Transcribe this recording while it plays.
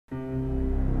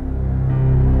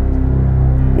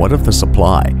What if the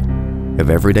supply of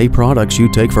everyday products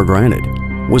you take for granted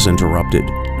was interrupted?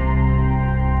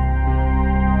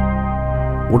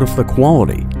 What if the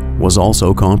quality was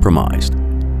also compromised?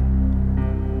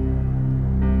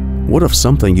 What if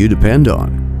something you depend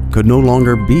on could no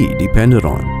longer be depended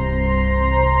on?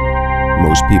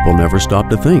 Most people never stop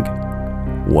to think,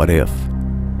 what if?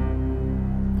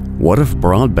 What if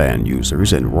broadband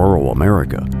users in rural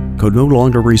America could no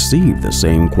longer receive the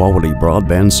same quality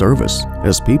broadband service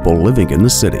as people living in the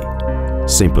city,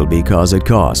 simply because it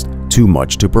costs too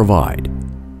much to provide?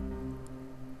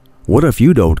 What if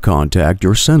you don't contact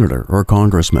your senator or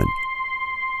congressman?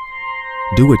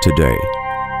 Do it today.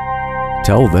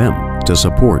 Tell them to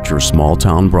support your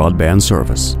small-town broadband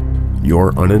service.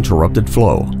 Your uninterrupted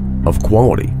flow of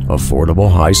quality,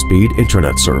 affordable, high-speed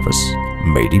internet service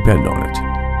may depend on it.